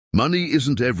Money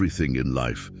isn't everything in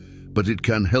life, but it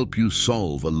can help you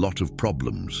solve a lot of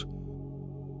problems.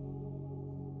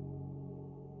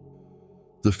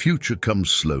 The future comes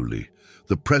slowly,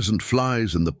 the present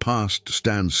flies, and the past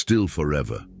stands still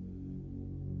forever.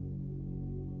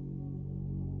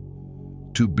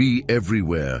 To be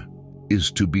everywhere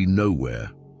is to be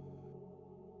nowhere.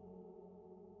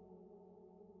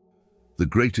 The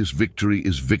greatest victory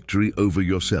is victory over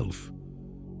yourself.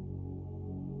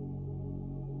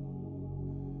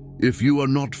 If you are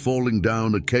not falling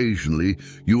down occasionally,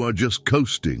 you are just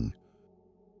coasting.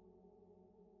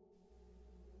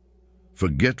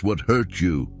 Forget what hurt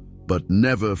you, but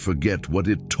never forget what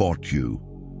it taught you.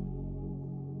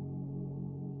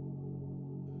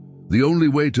 The only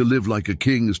way to live like a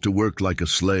king is to work like a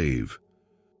slave.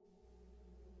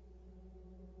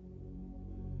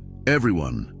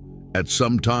 Everyone, at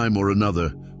some time or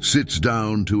another, sits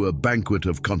down to a banquet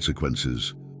of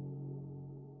consequences.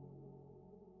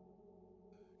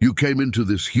 You came into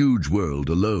this huge world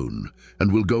alone,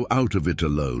 and will go out of it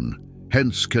alone,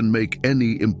 hence can make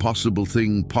any impossible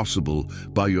thing possible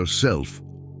by yourself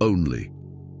only.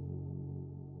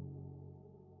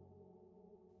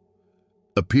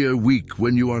 Appear weak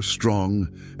when you are strong,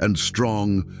 and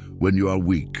strong when you are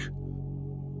weak.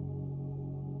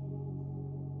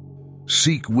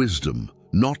 Seek wisdom,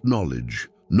 not knowledge.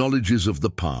 Knowledge is of the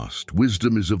past,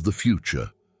 wisdom is of the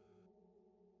future.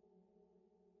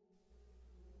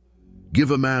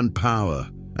 Give a man power,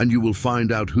 and you will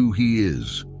find out who he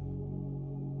is.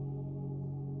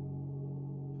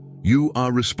 You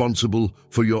are responsible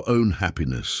for your own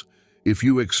happiness. If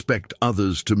you expect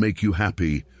others to make you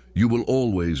happy, you will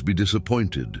always be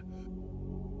disappointed.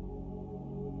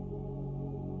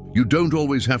 You don't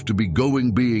always have to be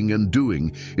going, being, and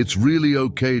doing. It's really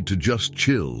okay to just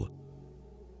chill.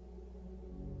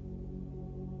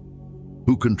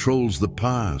 Who controls the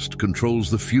past controls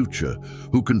the future.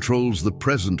 Who controls the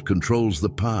present controls the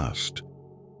past.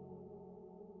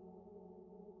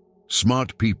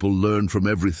 Smart people learn from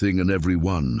everything and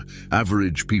everyone.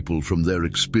 Average people from their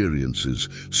experiences.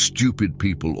 Stupid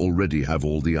people already have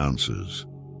all the answers.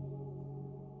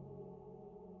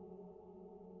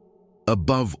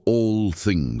 Above all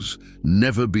things,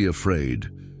 never be afraid.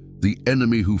 The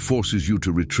enemy who forces you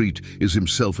to retreat is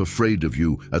himself afraid of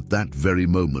you at that very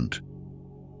moment.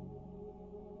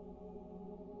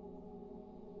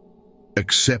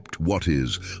 Accept what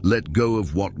is, let go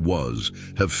of what was,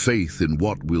 have faith in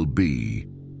what will be.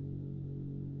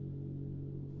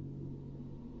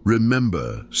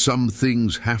 Remember, some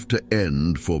things have to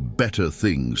end for better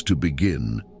things to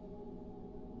begin.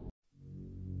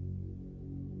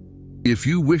 If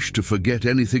you wish to forget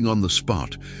anything on the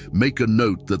spot, make a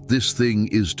note that this thing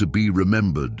is to be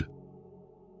remembered.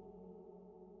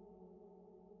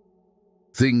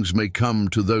 Things may come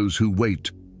to those who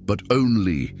wait, but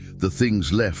only the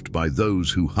things left by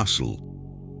those who hustle.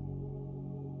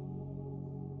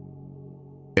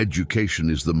 Education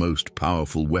is the most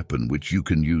powerful weapon which you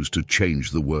can use to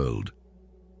change the world.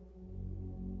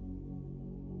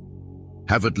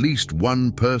 Have at least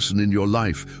one person in your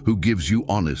life who gives you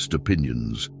honest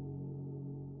opinions.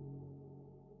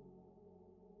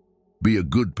 Be a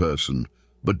good person,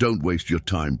 but don't waste your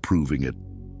time proving it.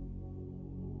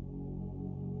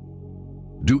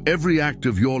 Do every act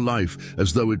of your life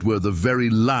as though it were the very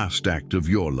last act of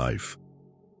your life.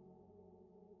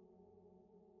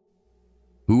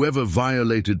 Whoever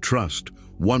violated trust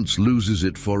once loses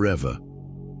it forever.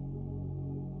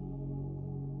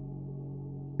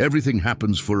 Everything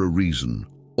happens for a reason,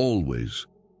 always.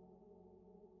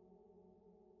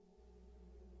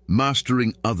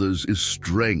 Mastering others is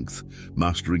strength.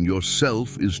 Mastering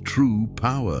yourself is true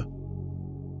power.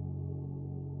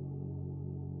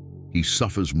 He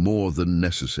suffers more than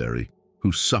necessary,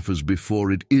 who suffers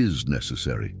before it is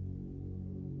necessary.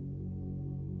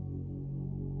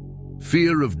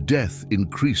 Fear of death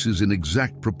increases in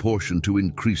exact proportion to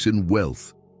increase in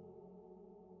wealth.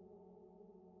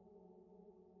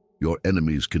 Your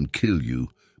enemies can kill you,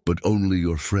 but only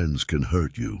your friends can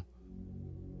hurt you.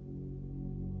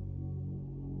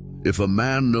 If a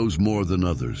man knows more than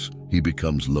others, he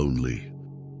becomes lonely.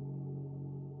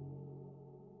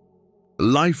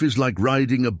 Life is like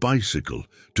riding a bicycle.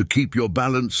 To keep your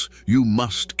balance, you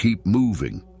must keep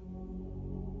moving.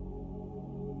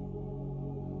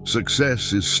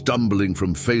 Success is stumbling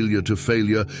from failure to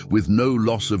failure with no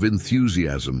loss of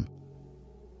enthusiasm.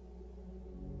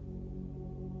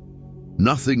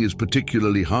 Nothing is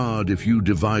particularly hard if you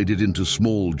divide it into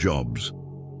small jobs.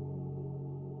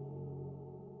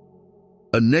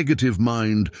 A negative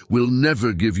mind will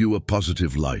never give you a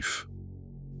positive life.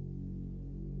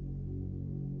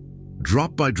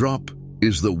 Drop by drop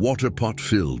is the water pot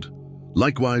filled.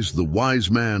 Likewise, the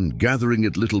wise man, gathering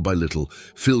it little by little,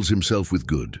 fills himself with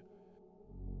good.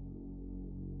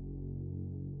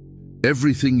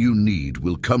 Everything you need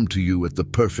will come to you at the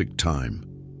perfect time.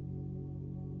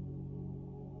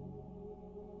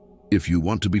 If you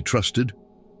want to be trusted,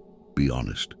 be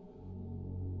honest.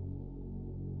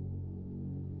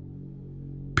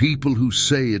 People who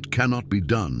say it cannot be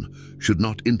done should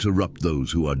not interrupt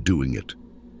those who are doing it.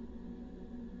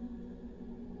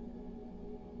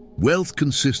 Wealth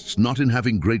consists not in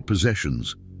having great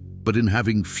possessions, but in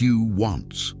having few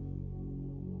wants.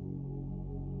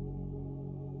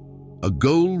 A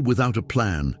goal without a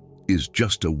plan is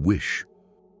just a wish.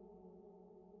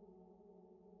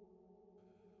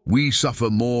 We suffer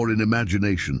more in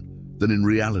imagination than in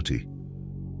reality.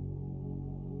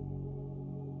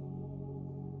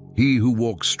 He who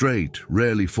walks straight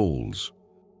rarely falls.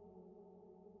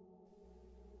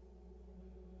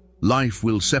 Life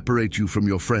will separate you from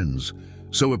your friends,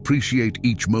 so appreciate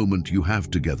each moment you have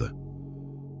together.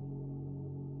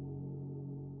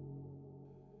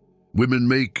 Women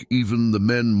make even the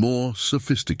men more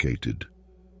sophisticated.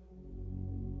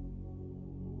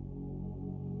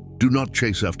 Do not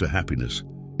chase after happiness.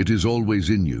 It is always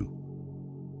in you.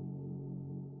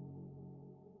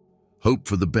 Hope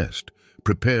for the best.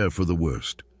 Prepare for the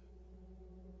worst.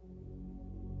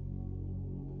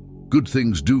 Good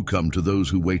things do come to those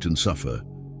who wait and suffer.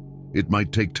 It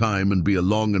might take time and be a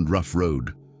long and rough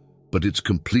road, but it's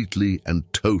completely and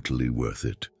totally worth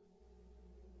it.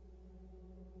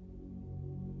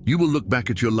 You will look back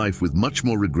at your life with much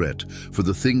more regret for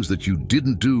the things that you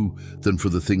didn't do than for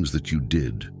the things that you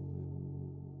did.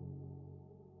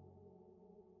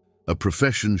 A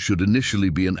profession should initially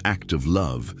be an act of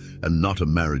love and not a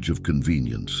marriage of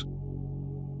convenience.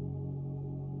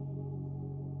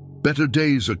 Better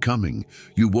days are coming.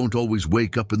 You won't always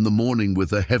wake up in the morning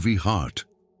with a heavy heart.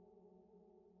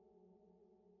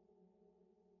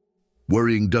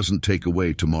 Worrying doesn't take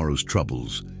away tomorrow's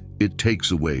troubles. It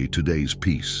takes away today's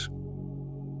peace.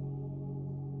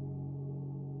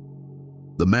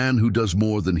 The man who does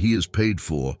more than he is paid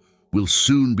for will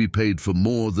soon be paid for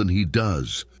more than he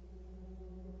does.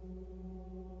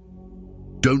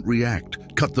 Don't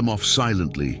react. Cut them off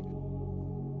silently.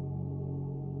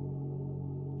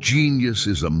 Genius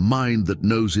is a mind that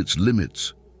knows its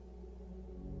limits.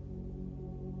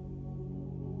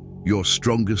 Your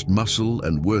strongest muscle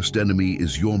and worst enemy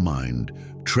is your mind.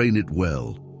 Train it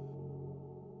well.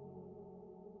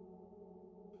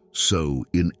 So,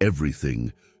 in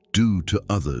everything, do to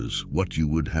others what you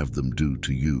would have them do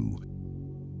to you.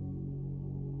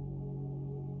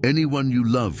 Anyone you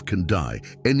love can die.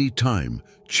 Anytime,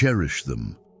 cherish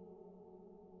them.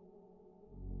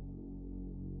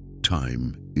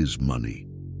 Time is money.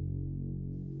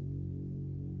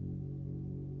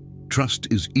 Trust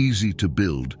is easy to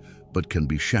build, but can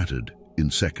be shattered in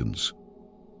seconds.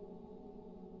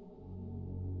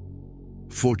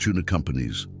 Fortune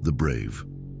accompanies the brave.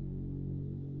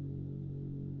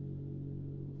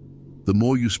 The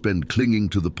more you spend clinging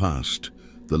to the past,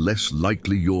 the less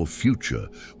likely your future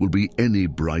will be any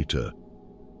brighter.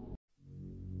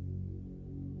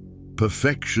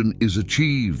 Perfection is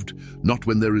achieved, not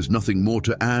when there is nothing more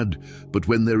to add, but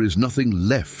when there is nothing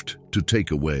left to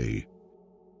take away.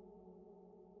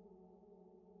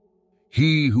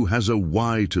 He who has a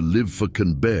why to live for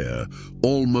can bear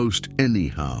almost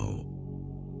anyhow.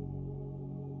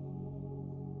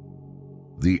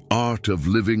 The art of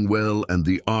living well and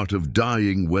the art of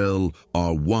dying well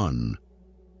are one.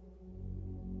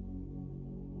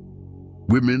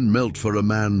 Women melt for a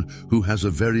man who has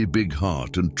a very big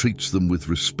heart and treats them with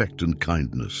respect and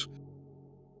kindness.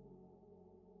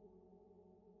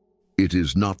 It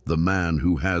is not the man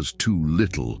who has too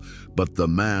little, but the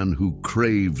man who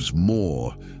craves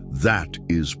more. That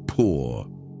is poor.